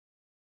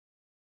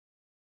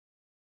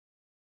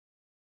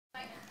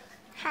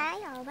Hi,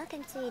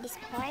 welcome to this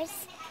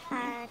course,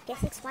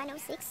 Physics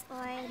 106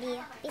 or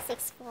the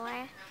Physics for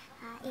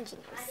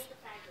Engineers.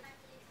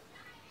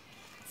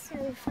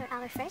 So for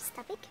our first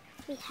topic,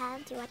 we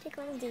have what we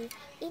call the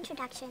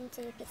Introduction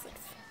to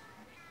Physics.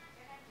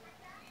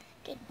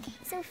 Okay,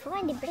 so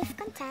for the brief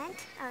content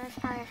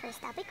of our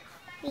first topic,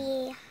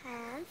 we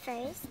have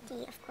first,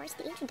 of course,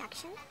 the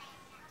introduction.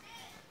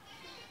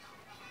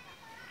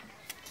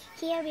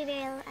 Here we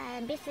will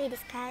briefly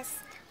discuss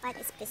what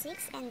is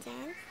physics, and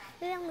then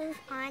we will move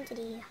on to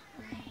the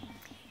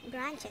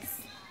branches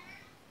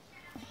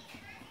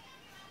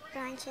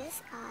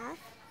of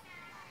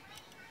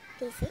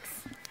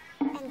physics,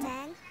 and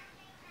then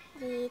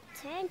the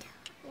third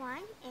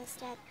one is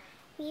that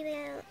we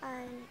will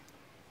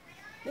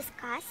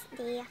discuss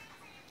the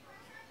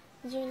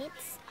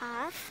units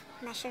of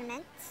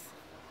measurements,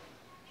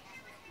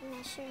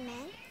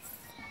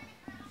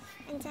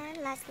 and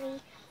then lastly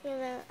we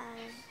will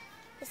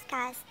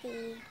discuss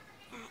the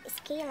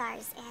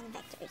scalars and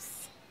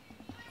vectors.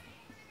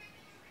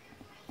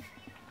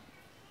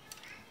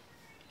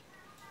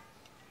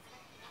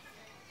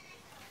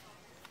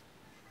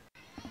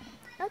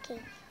 Okay,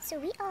 so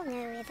we all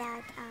know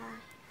that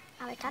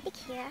our topic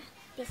here,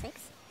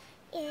 physics,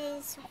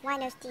 is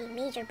one of the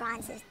major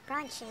branches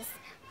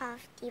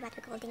of what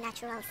we call the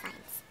natural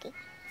science. Okay,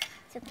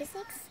 so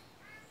physics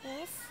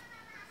is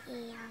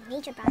a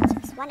major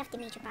branches, one of the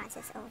major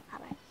branches of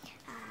our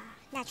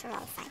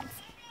natural science.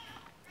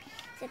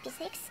 So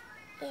physics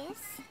is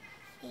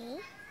a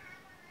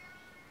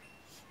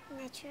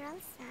natural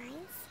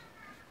science,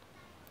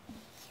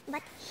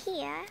 but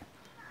here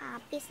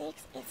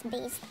physics is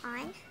based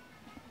on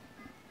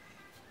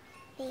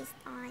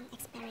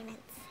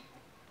experiments.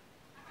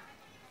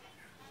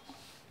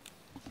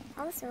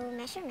 Also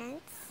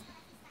measurements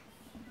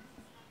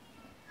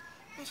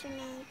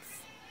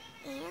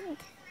and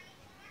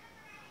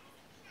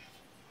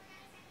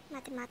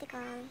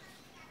mathematical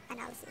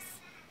analysis.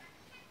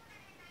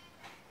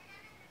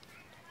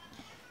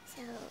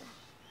 So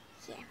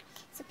here,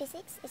 so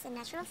physics is a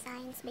natural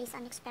science based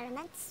on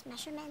experiments,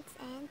 measurements,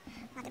 and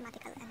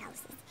mathematical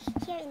analysis.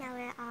 Here in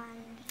our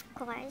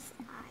course,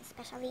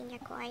 especially in your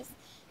course,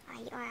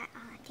 you are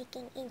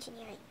taking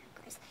engineering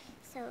course.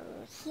 So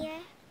here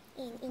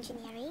in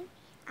engineering,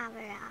 our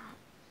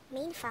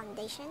main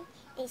foundation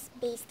is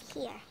based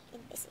here in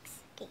physics.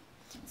 Okay,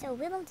 so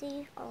we will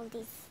do all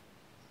this.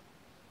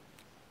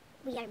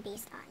 We are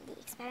based on the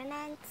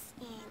experiments,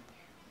 and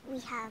we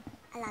have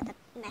a lot of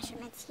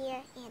measurements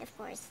here, and of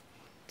course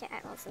there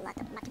are also a lot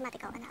of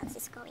mathematical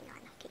analysis going on.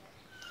 Okay,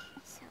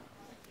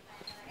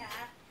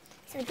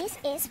 so this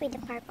is with the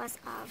purpose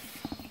of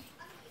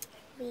finding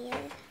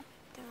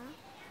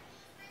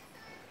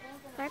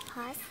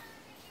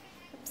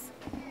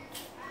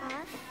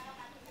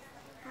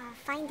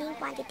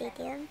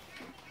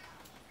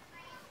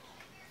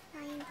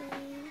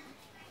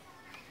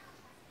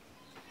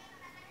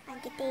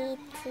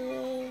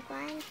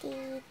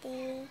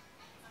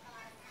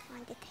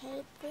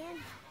quantitative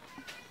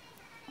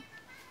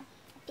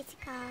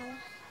physical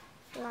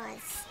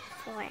laws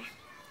for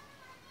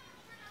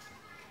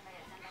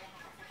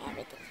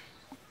everything.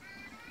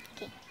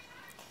 Okay,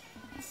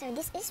 so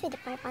this is with the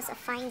purpose of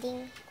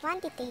finding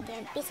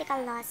quantitative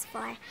physical laws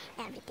for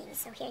everything.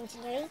 So here in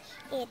engineering,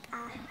 it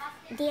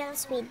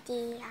deals with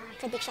the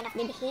prediction of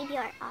the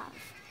behavior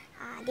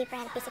of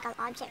different physical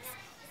objects,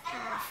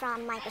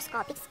 from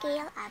microscopic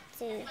scale up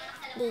to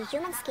the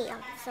human scale.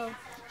 So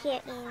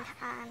here in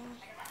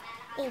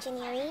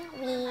engineering,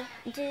 we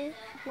do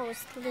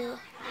mostly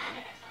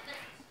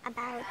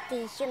about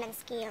the human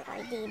scale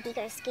or the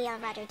bigger scale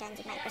rather than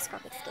the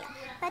microscopic scale.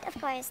 But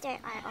of course, there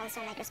are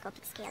also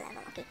microscopic scale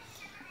level. Okay,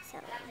 so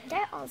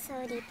there are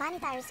also the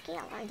planetary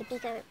scale or the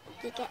bigger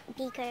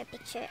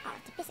picture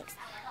of the physics.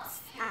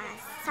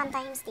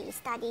 Sometimes they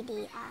study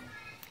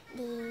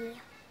the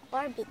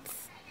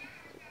orbits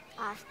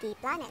of the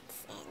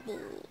planets and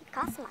the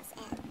cosmos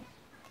and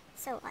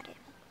so on.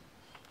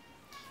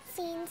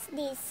 Since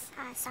this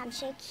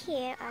subject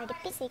here, or the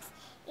physics,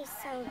 is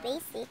so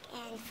basic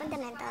and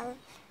fundamental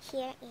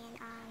here in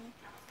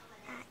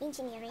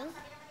engineering,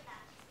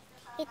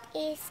 it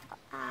is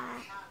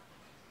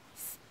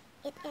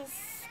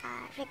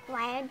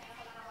required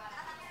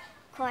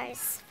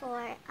course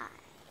for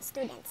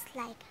students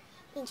like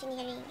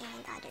engineering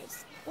and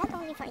others. Not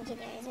only for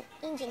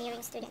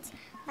engineering students,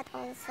 but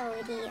also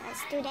the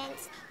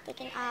students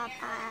taking up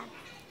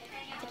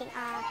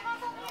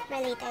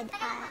related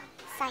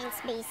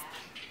science-based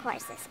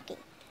courses. Okay,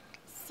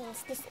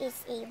 since this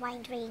is a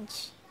wide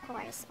range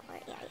course or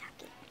area.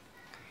 Okay,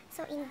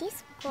 so in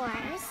this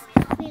course,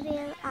 we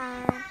will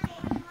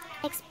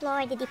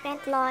explore the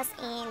different laws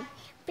and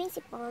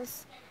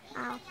principles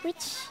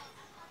which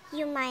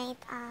you might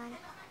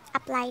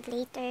apply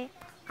later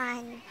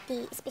on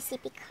the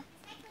specific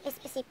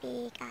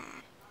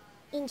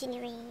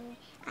engineering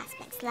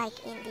aspects,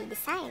 like in the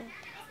design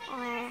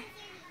or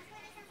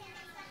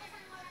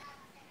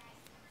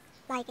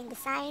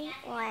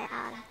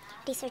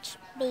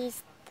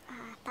research-based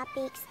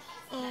topics,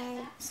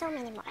 and so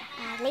many more.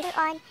 Later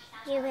on,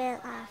 you will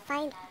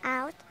find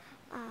out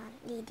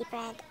the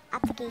different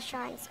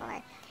applications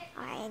or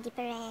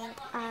different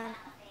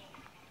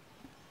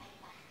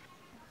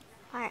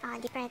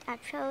different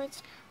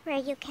approach where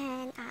you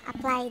can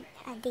apply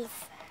this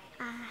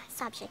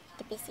subject,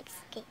 the physics.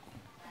 Okay.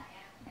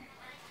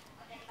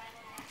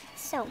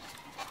 So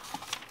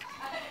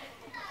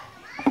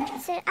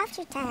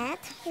after that,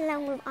 we'll now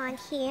move on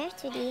here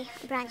to the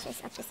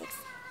branches of physics.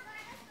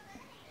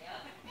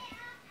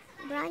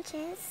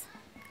 Branches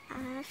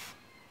of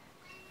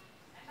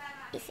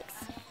physics.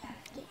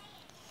 Okay.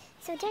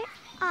 So there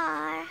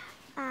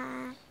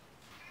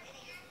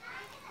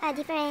are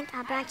different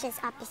branches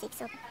of physics.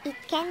 So it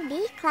can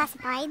be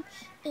classified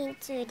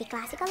into the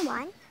classical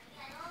one,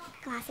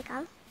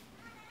 classical.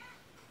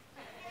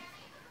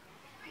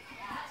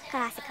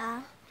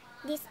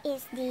 This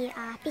is the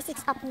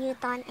physics of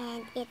Newton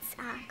and its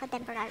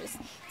contemporaries.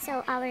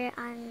 So our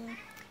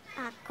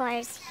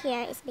course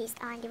here is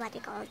based on what we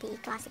call the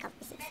classical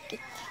physics. Okay.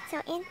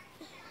 So in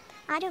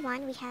other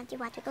one, we have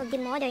what we call the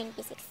modern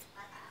physics.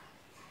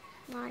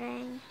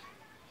 Modern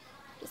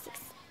physics.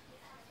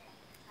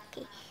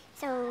 Okay.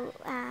 So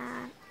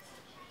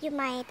you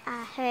might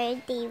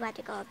heard the what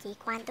we call the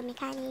quantum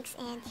mechanics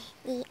and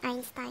the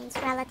Einstein's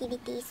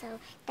relativity. So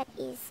that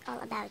is all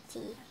about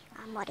the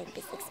modern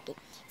physics. Okay.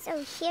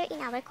 So here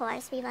in our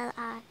course, we will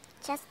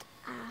just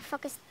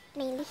focus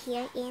mainly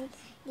here in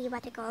the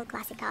what we call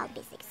classical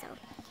physics. So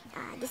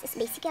this is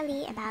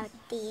basically about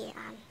the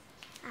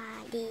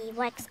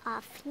works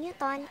of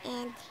Newton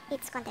and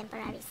its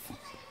contemporaries.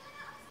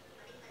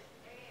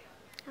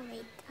 Oh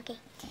wait, okay.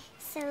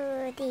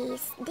 So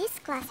this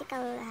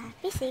classical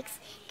physics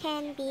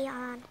can be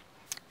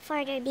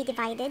further be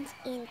divided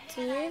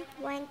into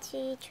 1,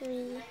 2,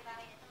 3,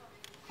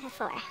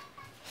 4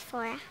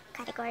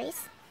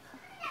 categories.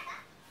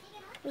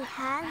 We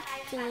have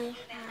the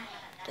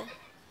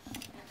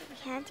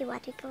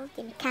what we call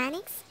the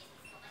mechanics,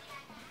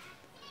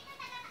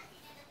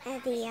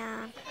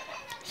 the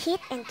heat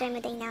and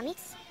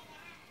thermodynamics,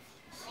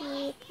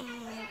 we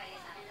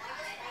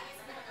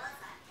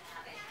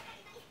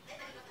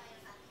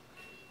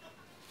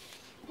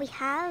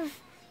have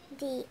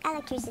the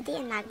electricity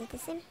and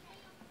magnetism.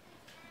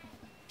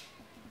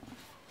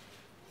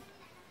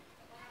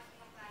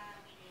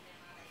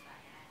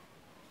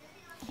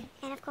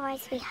 And of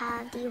course, we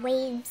have the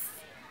waves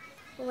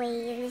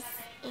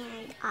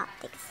and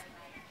optics.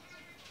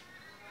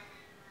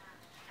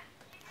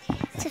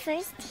 So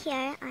first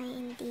here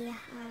in the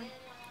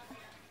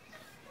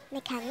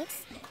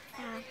mechanics,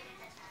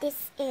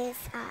 this is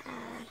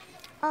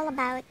all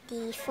about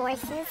the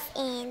forces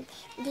and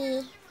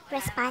the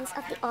response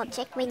of the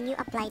object when you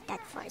apply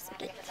that force.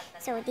 Okay,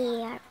 so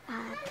the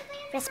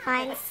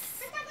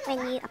response when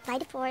you apply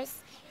the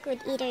force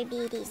could either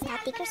be the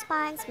static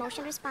response,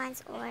 motion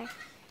response, or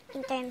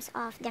in terms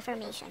of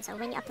deformation. So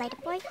when you apply the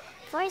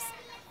force,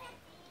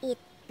 the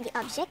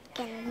object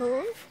can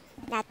move,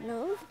 not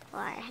move,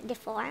 or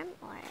deform,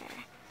 or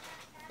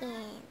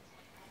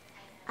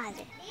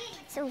other.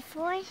 So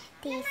for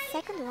the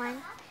second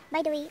one,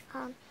 by the way,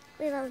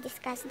 we will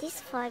discuss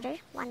this further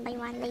one by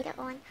one later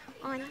on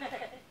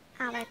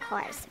our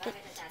course. Okay.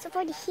 So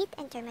for the heat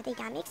and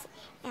thermodynamics,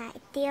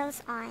 it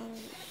deals on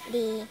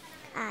the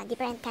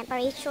different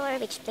temperature,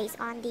 which plays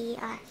on the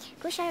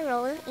crucial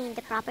role in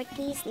the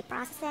properties, the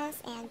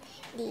processes, and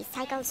the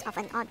cycles of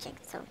an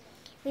object. So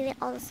we will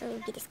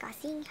also be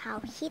discussing how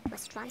heat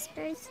was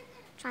transferred,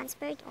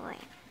 or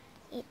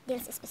it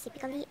deals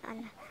specifically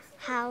on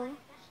how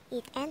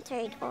it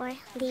entered or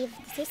leave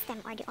the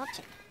system or the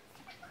object.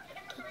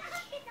 Okay.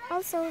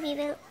 Also, we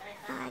will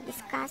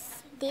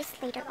discuss this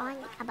later on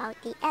about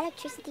the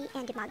electricity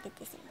and the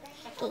magnetism.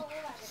 Okay,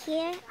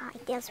 here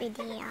it deals with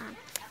the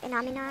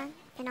phenomena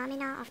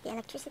of the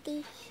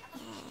electricity,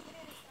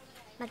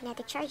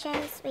 magnetic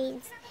charges,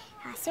 waves,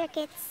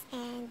 circuits,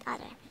 and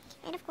other.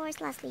 And of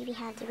course, lastly, we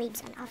have the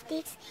waves and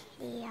optics,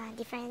 the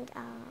different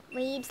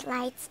waves,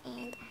 lights,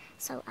 and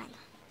so on.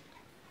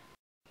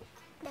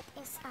 That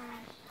is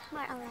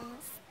more or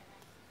less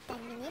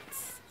 10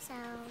 minutes. So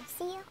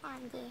see you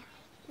on the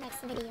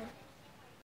next video.